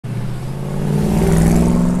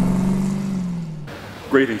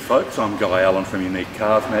Greetings folks, I'm Guy Allen from Unique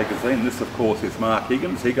Cars magazine. This of course is Mark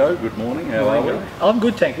Higgins. Higo, good morning, how are we? I'm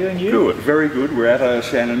good, thank you, and you? Good, very good. We're at a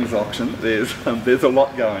Shannons auction. There's a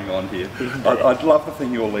lot going on here. I'd love the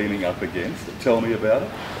thing you're leaning up against. Tell me about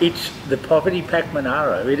it. It's the Poverty Pack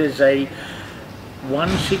Monaro. It is a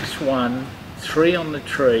 161, 3 on the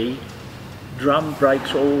tree, drum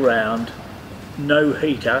brakes all round, no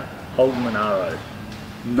heater, old Monaro.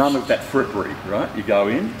 None of that frippery, right? You go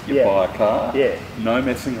in, you buy a car, no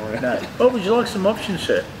messing around. No. Well, would you like some options,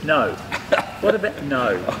 sir? No. What about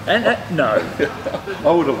no? And no.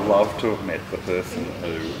 I would have loved to have met the person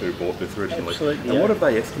who bought this originally. Absolutely. And what have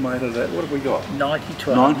they estimated at? What have we got? 90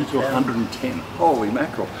 to 110. Holy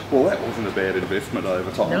mackerel. Well, that wasn't a bad investment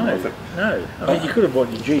over time, was it? No. I mean, you could have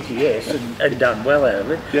bought your GTS and done well out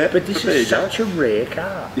of it. Yeah, but this is such a rare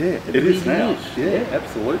car. Yeah, it really is now. Yeah,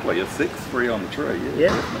 absolutely. A 6, 3 on the tree. Yeah,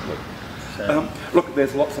 definitely. So. Look,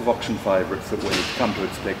 there's lots of auction favourites that we've come to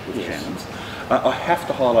expect with Shannons. I have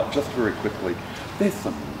to highlight just very quickly, there's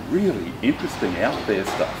some really interesting out there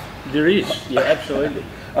stuff. There is, yeah, absolutely.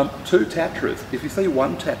 2 Tatras. If you see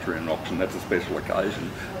 1 Tatra in an auction, that's a special occasion.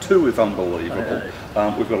 2 is unbelievable.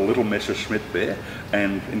 We've got a little Messerschmitt there,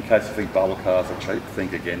 and in case you think bubble cars are cheap,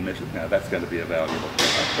 think again, Messerschmitt. Now that's going to be a valuable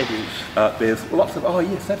car. It is. There's lots of, oh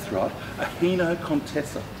yes, that's right, a Hino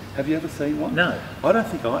Contessa. Have you ever seen one? No. I don't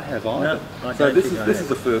think I have either. No, I so don't this think is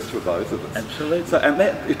the first for both of us. Absolutely. So and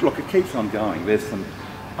look, it keeps on going. There's some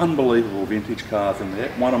unbelievable vintage cars in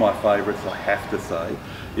there. One of my favourites, I have to say,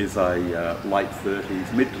 is a late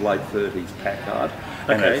 30s, mid to late 30s Packard,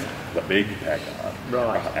 and it's the big Packard.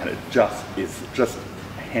 Right. And it is just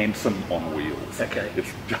handsome on wheels. Okay.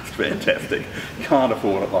 It's just fantastic. Can't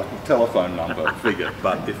afford it like a telephone number figure,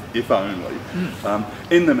 but if only.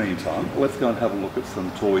 In the meantime, let's go and have a look at some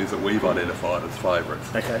toys that we've identified as favourites.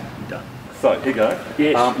 Okay, done. So, here you go.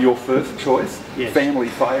 Yes. Your first choice, family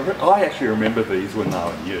favourite. I actually remember these when they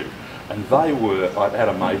were new. And they were, I had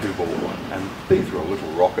a mate who bought one, and these were a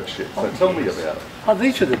little rocket ship. So tell me about it. Oh,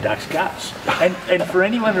 these were the Duck's Guts. And for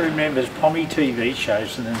anyone who remembers Pommy TV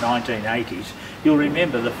shows in the 1980s, you'll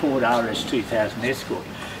remember the Ford RS 2000 Escort.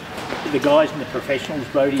 The guys in the professionals,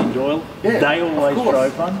 Bodie and Doyle, they always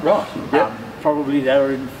drove one. Right. Yep. Probably they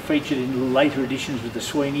were featured in later editions with the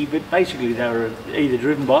Sweeney, but basically they were either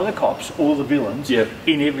driven by the cops or the villains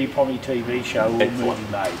in every Pommy TV show or movie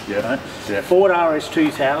made. Ford RS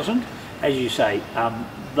 2000, as you say,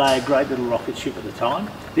 they're a great little rocket ship at the time.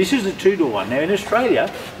 This is the 2-door one. Now in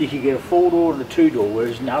Australia, you could get a 4-door and a 2-door,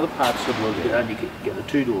 whereas in other parts of the world you could only get a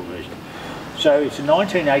 2-door version. So it's a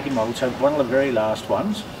 1980 model, so one of the very last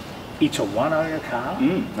ones. It's a 1-owner car.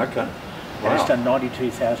 Okay. And it's done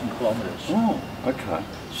 92,000 kilometres. Oh, okay.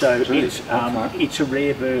 So it's a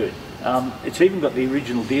rare bird. It's even got the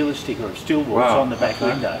original dealer sticker of Stillwater's on the back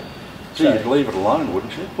window. So you'd leave it alone,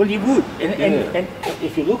 wouldn't you? Well, you would, and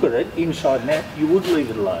if you look at it inside and out, you would leave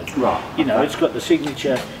it alone. Right. You know, it's got the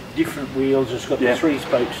signature different wheels. It's got the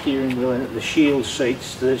 3-spoke steering wheel in it, the shield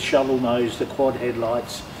seats, the shovel nose, the quad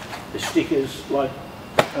headlights, the stickers. Like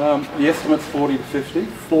the estimate's 40 to 50.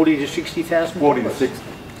 40 to 60,000. 40 to 60.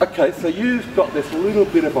 Okay, so you've got this little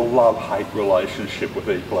bit of a love-hate relationship with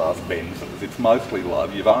E-Class Benzes. It's mostly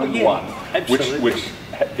love. You've owned one, which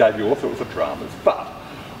gave you all sorts of dramas, but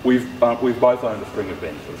we've both owned a string of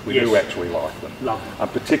Benzes. We do actually like them. Love them.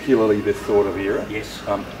 Particularly this sort of era. Yes.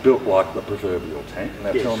 Built like the proverbial tank.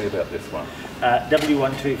 Now tell me about this one.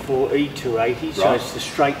 W124E280, so it's the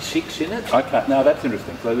straight 6 in it. Okay, now that's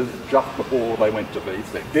interesting. So this is just before they went to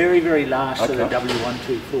V6. Very, very last of the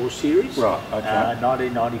W124 series. Right, okay.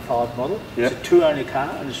 1995 model. It's a 2-owner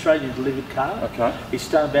car, an Australian delivered car. Okay. It's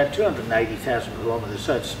done about 280,000 kilometres,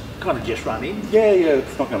 so it's kind of just run in. Yeah,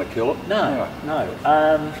 it's not going to kill it. No.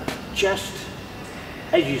 Just,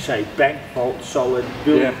 as you say, bank vault, solid,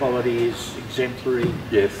 build quality is exemplary.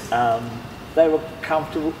 Yes. They were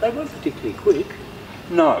comfortable. They weren't particularly quick.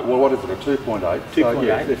 No, well, what is it, a 2.8? 2.8. So,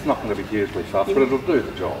 yeah, it's not going to be hugely fast, but it'll do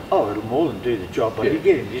the job. Oh, it'll more than do the job, but you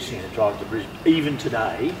get in this thing to drive to Brisbane, even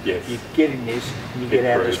today, you get in this and you get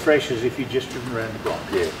out as fresh as if you'd just driven around the block.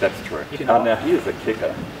 Yeah, that's true. Now, here's the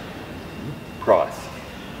kicker. Price.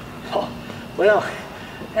 Oh, well,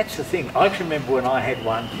 that's the thing. I can remember when I had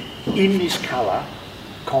one in this colour,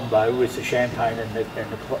 combo with the champagne and the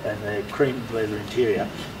cream leather interior.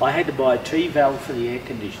 I had to buy a T-valve for the air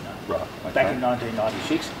conditioner. Right. Back in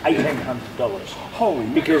 1996, $1,800. Holy!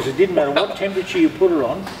 Because it didn't matter what temperature you put it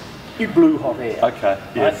on, it blew hot air. Okay.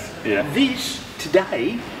 Yes. Yeah. This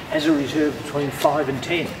today has a reserve between 5 and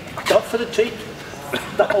 10. Not for the T,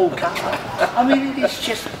 the whole car. I mean, it is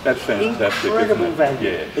just incredible value.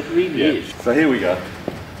 Yeah. It really is. So here we go.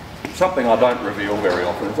 something I don't reveal very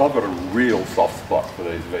often is I've got a real soft spot for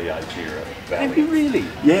these V8 era valiants. Have you really?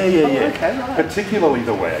 Yeah. Okay, right. Particularly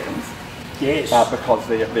the wagons. Yes. Because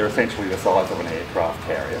they're essentially the size of an aircraft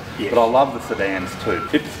carrier. Yes. But I love the sedans too.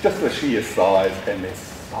 It's just the sheer size, and they're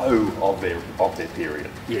so of their period.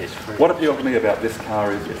 Yes. What appealed to me about this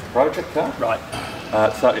car is it's a project car.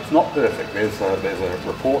 Right. So it's not perfect. There's a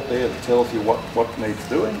report there that tells you what needs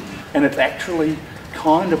doing, and it's actually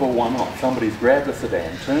kind of a one-off. Somebody's grabbed a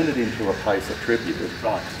sedan, turned it into a Pacer Tribute,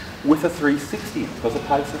 Right. with a 360 because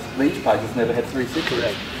these Pacers never had 360s.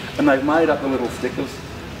 Correct. And they've made up the little stickers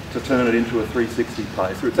to turn it into a 360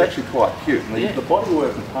 Pacer. It's actually quite cute. And the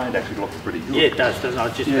bodywork and paint actually looks pretty good. Yeah, it does, doesn't it? I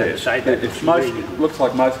was just about to say that. It looks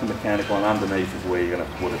like mostly mechanical, and underneath is where you're going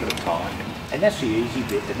to put a bit of time in. And that's the easy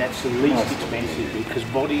bit, and that's the least expensive bit, because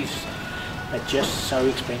bodies are just so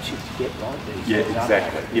expensive to get right these days. Yeah,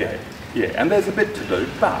 exactly. Yeah. And there's a bit to do,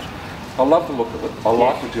 but I love the look of it. I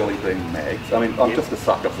like the jelly bean mags. I mean, I'm just a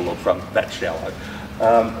sucker for look from that shallow.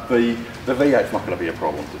 The V8's not going to be a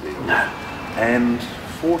problem to deal with. No. And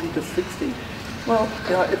 40 to 60, well,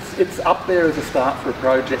 it's up there as a start for a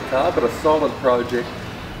project car, but a solid project.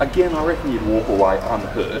 Again, I reckon you'd walk away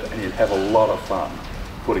unhurt, and you'd have a lot of fun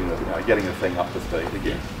getting the thing up to speed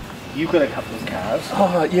again. You've got a couple of cars.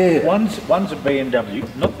 Oh, yeah. One's a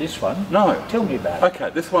BMW, not this one. No. Tell me about it.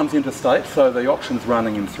 Okay, this one's interstate, so the auction's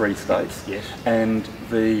running in 3 states. Yes. And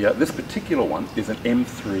this particular one is an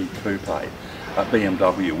M3 Coupe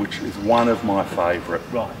BMW, which is one of my favourite,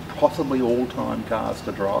 possibly all-time cars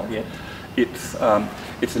to drive. Yeah. It's an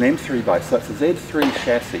M3 base, so it's a Z3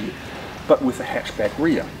 chassis, but with a hatchback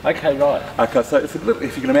rear. Okay, right. Okay, so it's a little,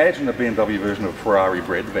 if you can imagine a BMW version of a Ferrari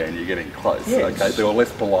bread van, you're getting close. Yes. Okay, there are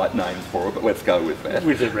less polite names for it, but let's go with that.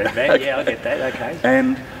 With the red van, yeah, I get that, okay.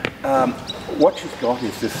 And what you've got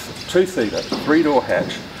is this 2-seater, 3-door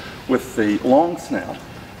hatch with the long snout,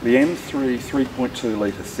 the M3 3.2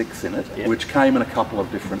 litre 6 in it, which came in a couple of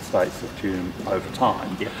different states of tune over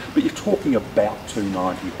time. Yep. But you're talking about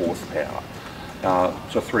 290 horsepower.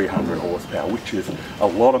 To 300 horsepower, which is a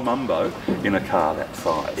lot of mumbo in a car that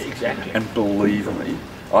size. Exactly. And believe me,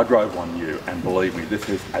 I drove one new, and believe me, this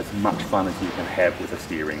is as much fun as you can have with a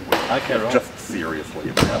steering wheel. Okay, right. Just seriously,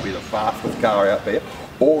 it may not be the fastest car out there,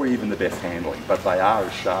 or even the best handling, but they are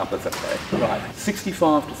as sharp as a tack. Right.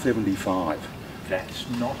 65 to 75. That's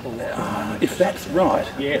not a lot of money. If that's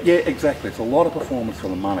right, yeah, exactly. It's a lot of performance for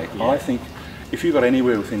the money. Yeah. I think if you got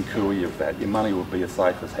anywhere within cooey of that, your money would be as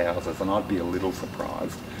safe as houses, and I'd be a little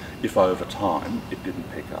surprised if over time it didn't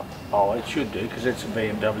pick up. Oh, it should do, because it's a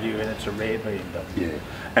BMW and it's a rare BMW. Yeah,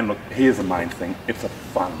 and look, here's the main thing, it's a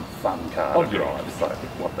fun car to drive, so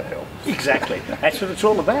what the hell. Exactly, that's what it's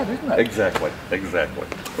all about, isn't it? Exactly.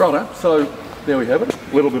 Righto, so there we have it,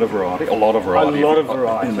 a little bit of variety, a lot of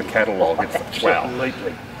variety. In the catalogue, it's wow.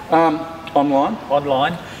 Absolutely.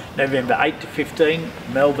 Online? November 8 to 15,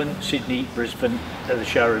 Melbourne, Sydney, Brisbane are the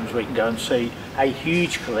showrooms we can go and see a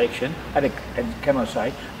huge collection, and can I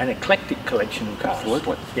say, an eclectic collection of cars.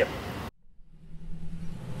 Absolutely. Yep.